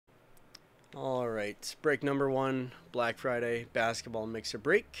All right, break number 1, Black Friday basketball mixer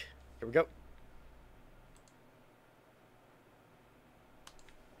break. Here we go.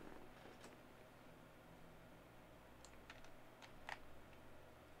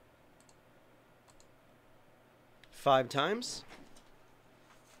 Five times.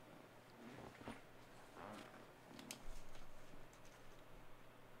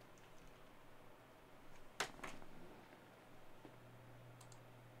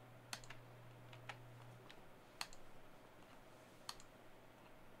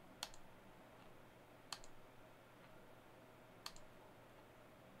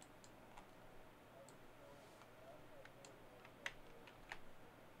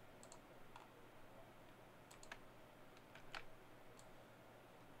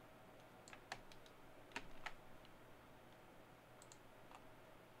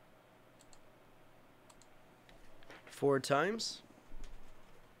 Four times.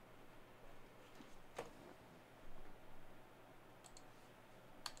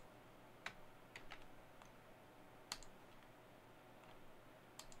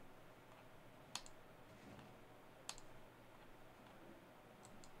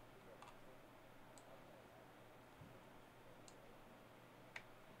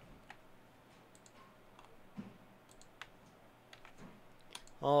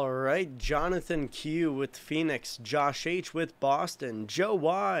 All right, Jonathan Q with Phoenix, Josh H with Boston, Joe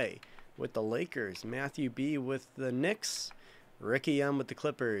Y with the Lakers, Matthew B with the Knicks, Ricky M with the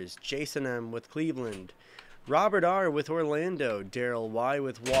Clippers, Jason M with Cleveland, Robert R with Orlando, Daryl Y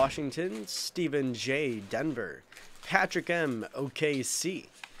with Washington, Stephen J Denver, Patrick M OKC,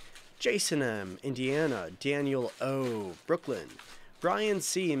 Jason M Indiana, Daniel O Brooklyn, Brian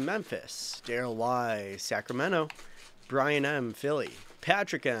C Memphis, Daryl Y Sacramento, Brian M Philly,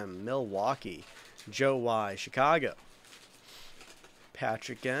 Patrick M Milwaukee, Joe Y Chicago,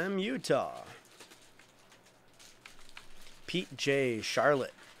 Patrick M Utah, Pete J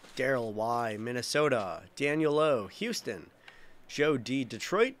Charlotte, Daryl Y Minnesota, Daniel O Houston, Joe D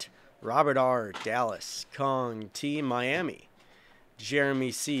Detroit, Robert R Dallas, Kong T Miami,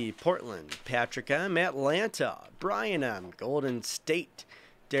 Jeremy C Portland, Patrick M Atlanta, Brian M Golden State,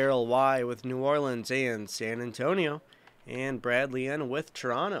 Daryl Y with New Orleans and San Antonio, and Bradley N with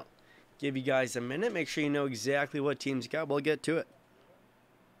Toronto. Give you guys a minute. Make sure you know exactly what teams you got. We'll get to it.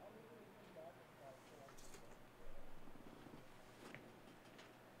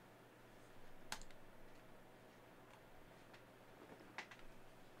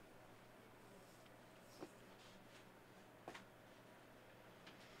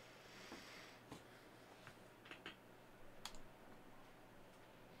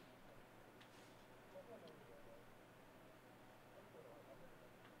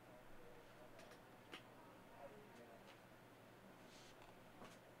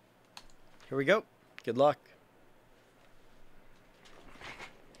 Here we go. Good luck.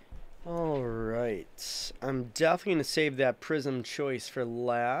 All right. I'm definitely going to save that Prism choice for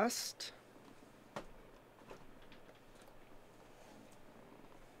last.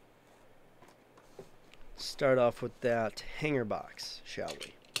 Start off with that hanger box, shall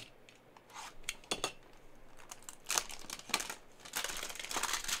we?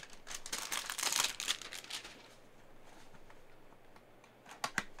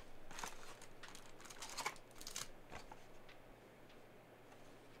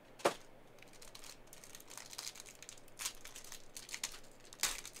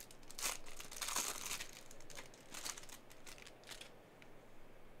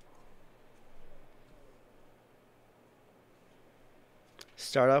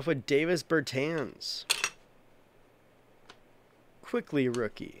 Start off with Davis Bertans. Quickly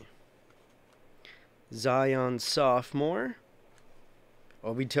rookie. Zion sophomore.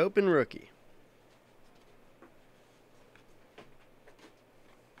 Obi Toppin rookie.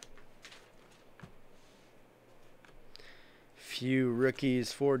 Few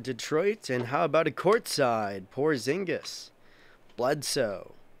rookies for Detroit. And how about a courtside? Porzingis.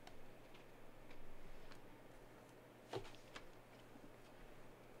 Bledsoe.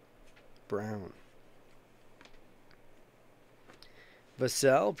 Brown.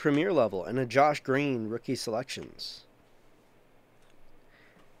 Vassell, premier level, and a Josh Green rookie selections.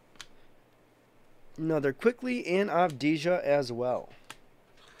 Another quickly and Avdija as well.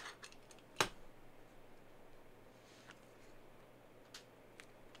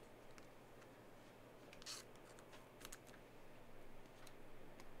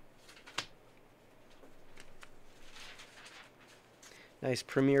 Nice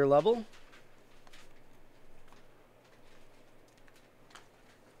premier level.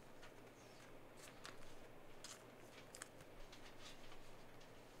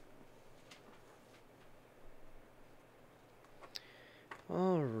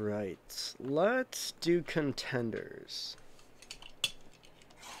 right, let's do contenders.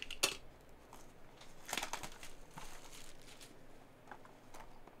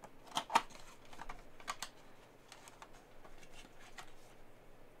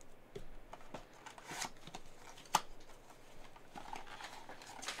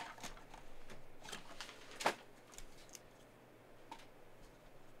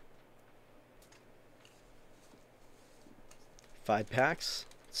 Five packs.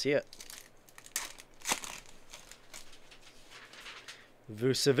 See it.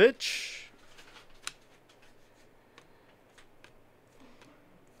 Vucevic.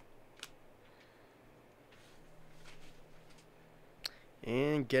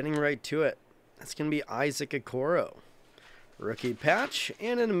 And getting right to it. That's going to be Isaac Okoro. Rookie patch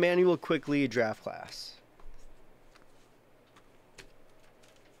and an Immanuel Quickley draft class.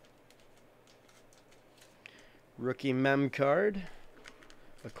 Rookie mem card.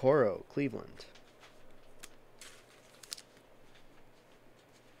 Okoro, Cleveland.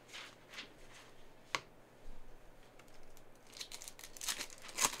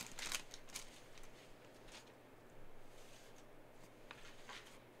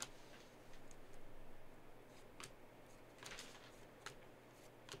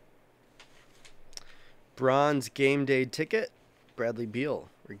 Bronze game day ticket, Bradley Beal,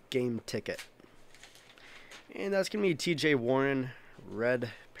 or game ticket. And that's going to be TJ Warren, red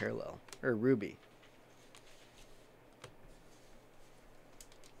parallel, or ruby.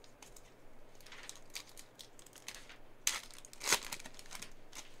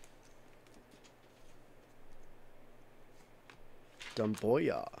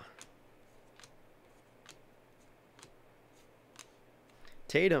 Dumboya.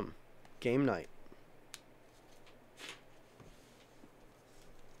 Tatum, game night.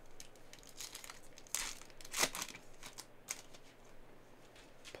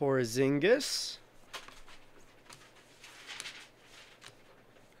 Porzingis.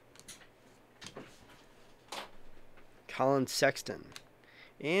 Colin Sexton.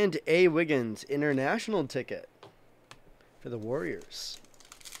 And A. Wiggins, international ticket for the Warriors.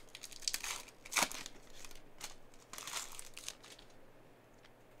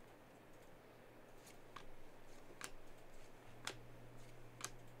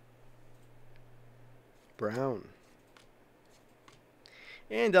 Brown.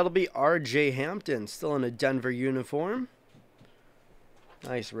 And that'll be R.J. Hampton, still in a Denver uniform.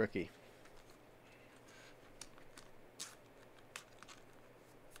 Nice rookie.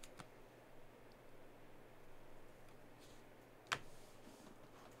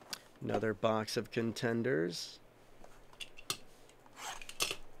 Another box of contenders.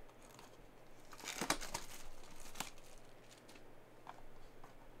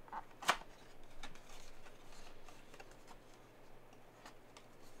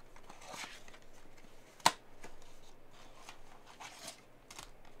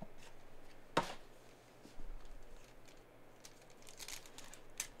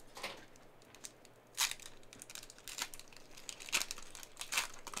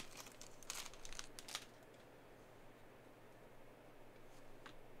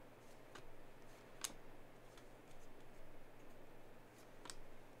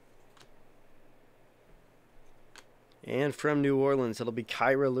 And from New Orleans, it'll be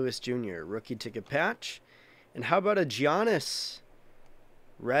Kyra Lewis Jr., rookie ticket patch. And how about a Giannis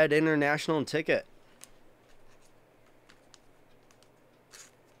red international ticket?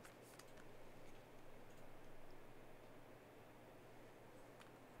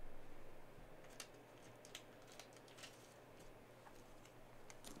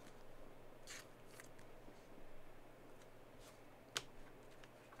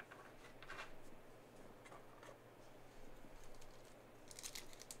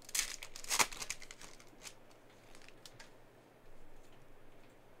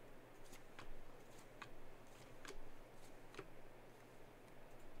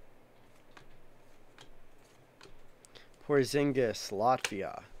 Porzingis,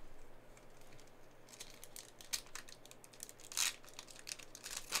 Latvia.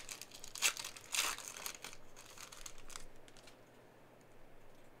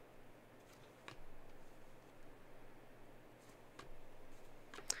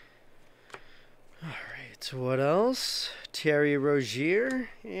 All right, what else? Terry Rozier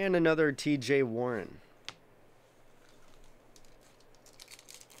and another TJ Warren.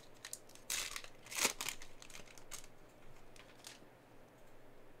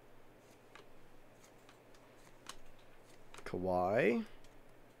 Kawhi.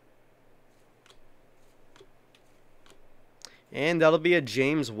 And that'll be a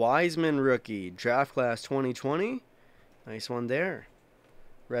James Wiseman rookie. Draft class 2020. Nice one there.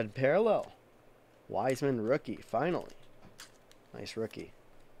 Red parallel. Wiseman rookie, finally. Nice rookie.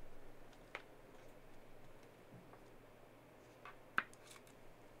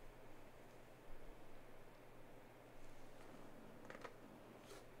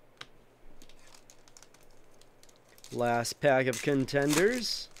 Last pack of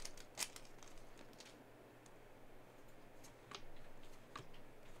contenders.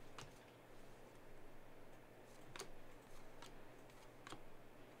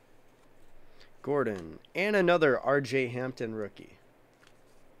 Gordon. And another R.J. Hampton rookie.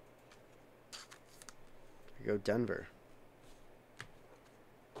 Here we go, Denver.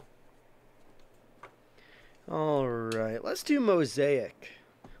 Alright, let's do Mosaic.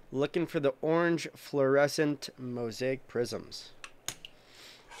 Looking for the orange fluorescent Mosaic prisms.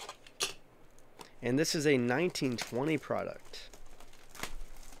 And this is a 1920 product.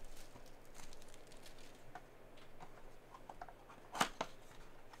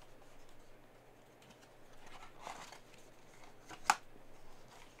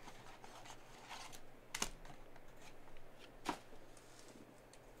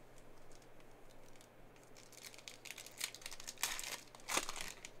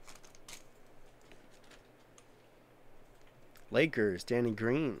 Lakers, Danny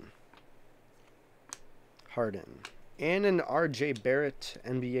Green. Harden. And an R.J. Barrett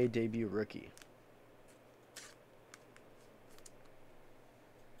NBA debut rookie.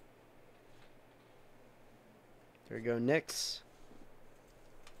 There we go, Knicks.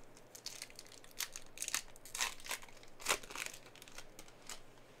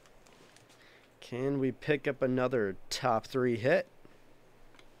 Can we pick up another top 3 hit?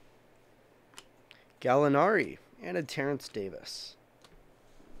 Gallinari. And a Terrence Davis.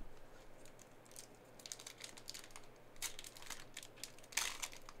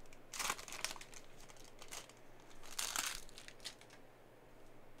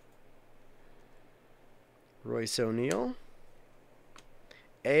 Royce O'Neal.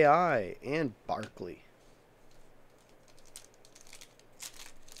 AI and Barkley.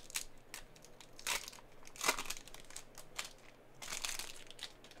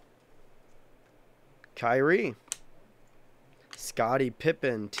 Kyrie. Scottie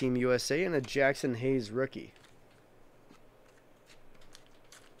Pippen, Team USA, and a Jackson Hayes rookie.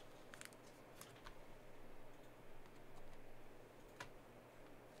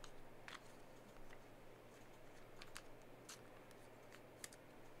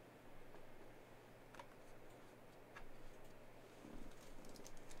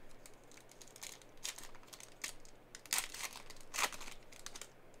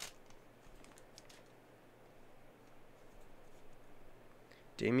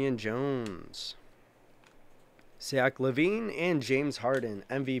 Damian Jones. Zach LaVine and James Harden,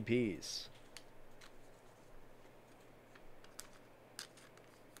 MVPs.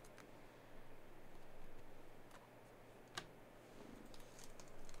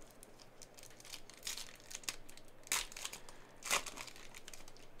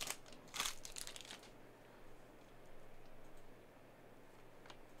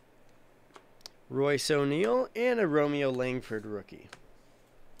 Royce O'Neal and a Romeo Langford rookie.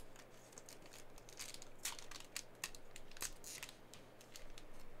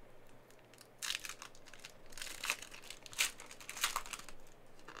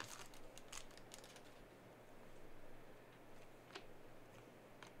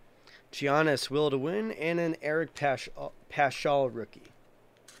 Giannis will to win and an Eric Paschall rookie.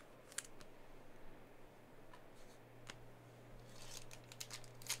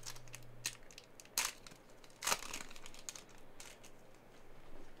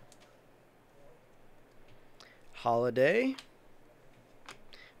 Holiday,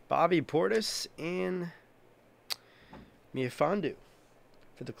 Bobby Portis, and Mfiondu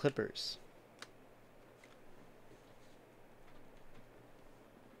for the Clippers.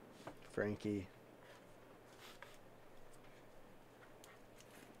 Frankie.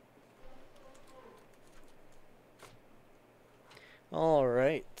 All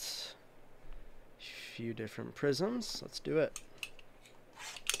right. Few different prisms. Let's do it.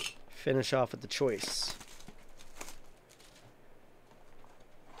 Finish off with the choice.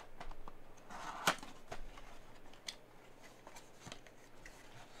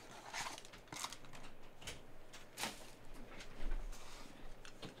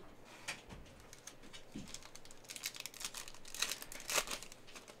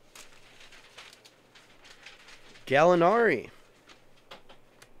 Gallinari,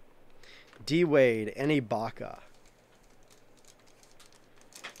 D-Wade, and Ibaka.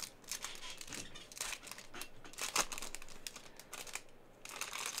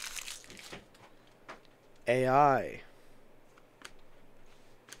 AI.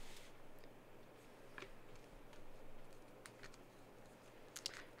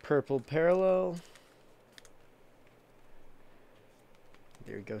 Purple parallel.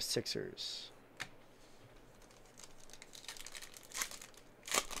 There you go, Sixers.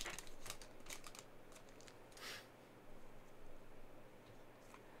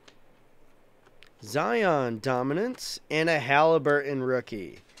 Zion dominance and a Halliburton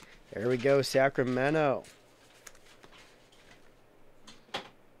rookie. There we go, Sacramento.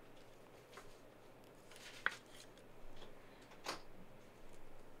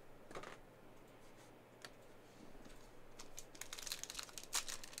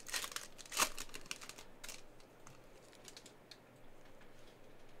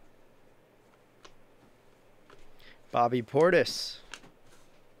 Bobby Portis.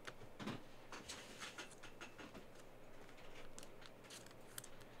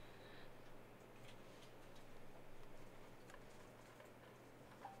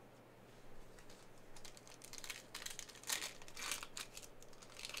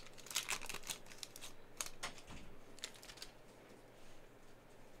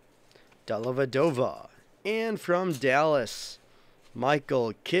 Dellavedova. And from Dallas,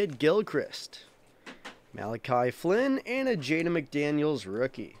 Michael Kidd Gilchrist. Malachi Flynn and a Jaden McDaniels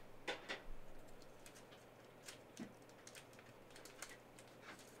rookie.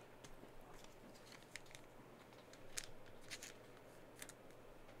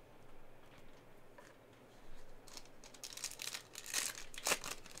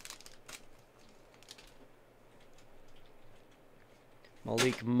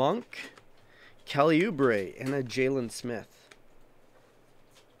 Malik Monk, Kelly Oubre, and a Jalen Smith.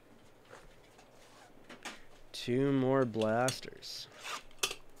 Two more blasters.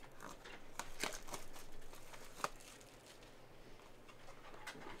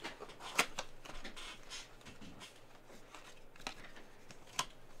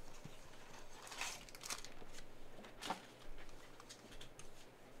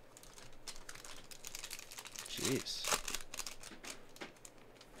 Jeez.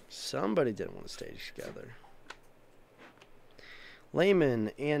 Somebody didn't want to stay together.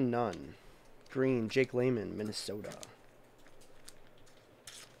 Layman and Nunn. Green, Jake Layman, Minnesota.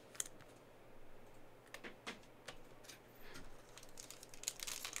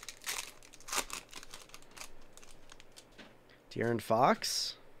 De'Aaron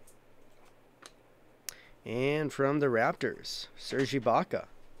Fox. And from the Raptors, Serge Ibaka.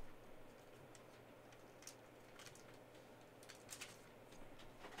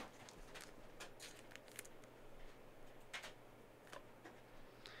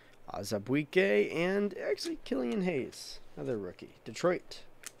 Azabuike and actually Killian Hayes, another rookie. Detroit.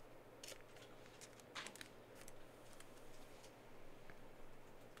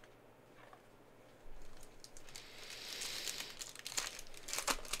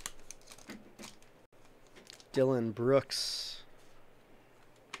 Dylan Brooks.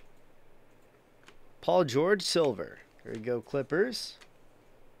 Paul George Silver. There we go, Clippers.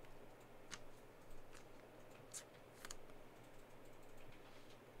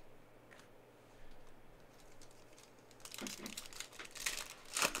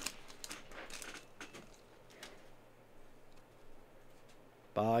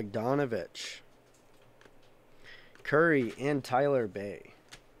 Bogdanovich. Curry and Tyler Bay.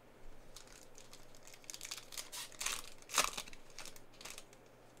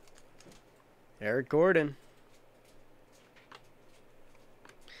 Eric Gordon.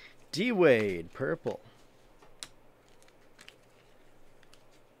 D-Wade, purple.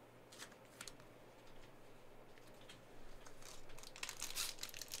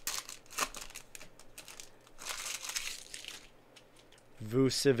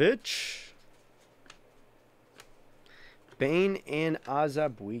 Vucevic. Bane and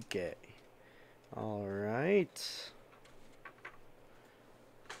Azabuike. All right.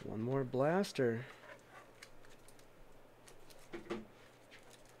 One more blaster.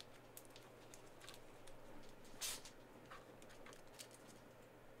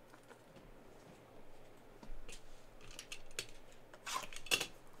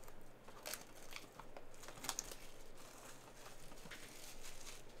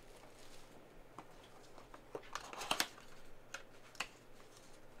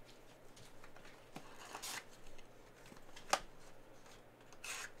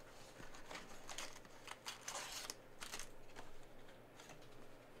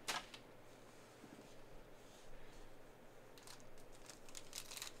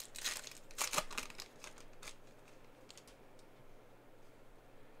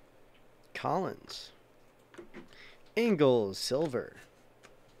 Collins. Ingles, silver.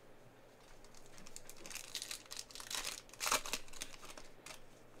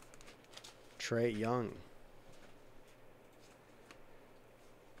 Trae Young.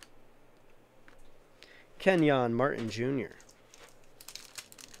 Kenyon Martin Jr.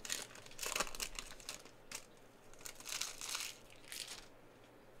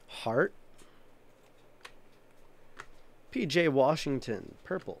 Hart. PJ Washington,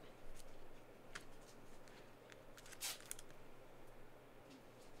 purple.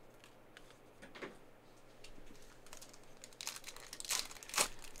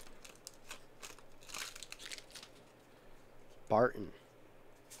 Barton.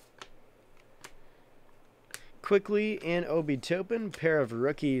 Quickly and Obi Toppin, pair of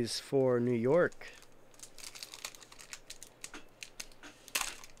rookies for New York.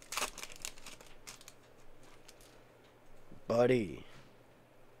 Buddy.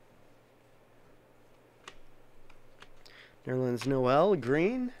 Nerlens Noel,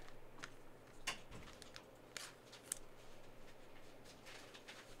 green.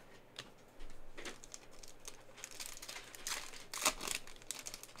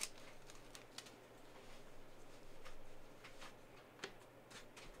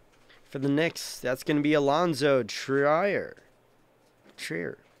 For the Knicks, that's going to be Alonzo Trier.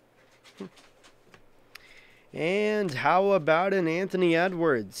 And how about an Anthony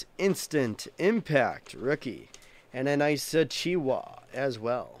Edwards instant impact rookie and an Isa Chiwa as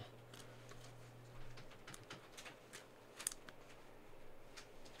well.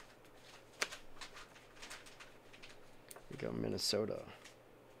 We go Minnesota.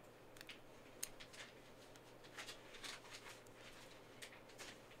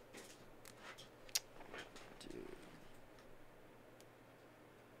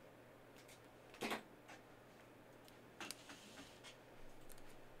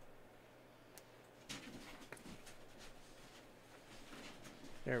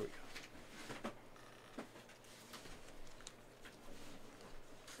 There we go.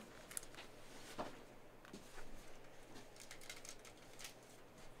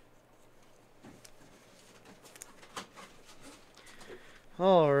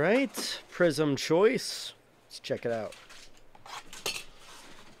 All right, Prism Choice. Let's check it out.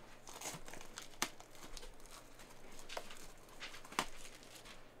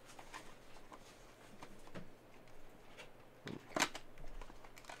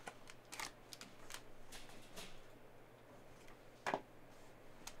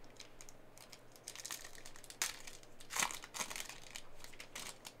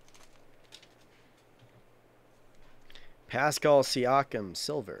 Pascal Siakam,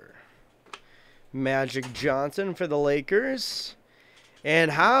 silver. Magic Johnson for the Lakers.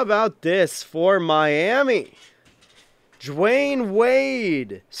 And how about this for Miami? Dwayne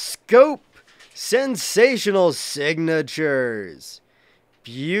Wade, scope, sensational signatures.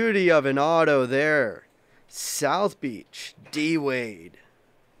 Beauty of an auto there. South Beach, D. Wade.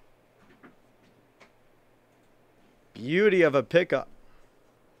 Beauty of a pickup.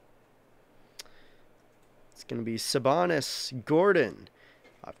 Going to be Sabonis, Gordon,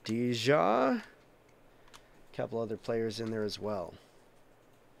 Abdija, a couple other players in there as well.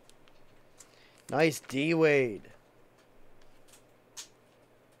 Nice D. Wade.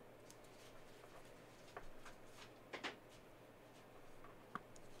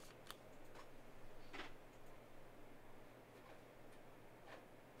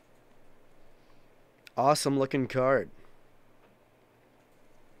 Awesome looking card.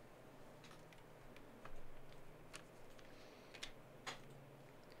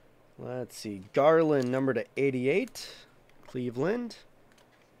 Let's see. Garland, number to 88. Cleveland.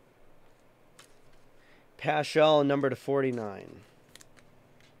 Paschal, number to 49.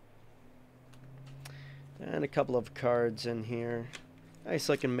 And a couple of cards in here. Nice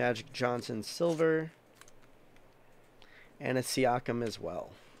looking Magic Johnson, silver. And a Siakam as well.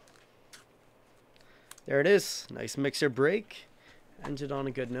 There it is. Nice mixer break. Ended on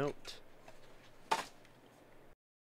a good note.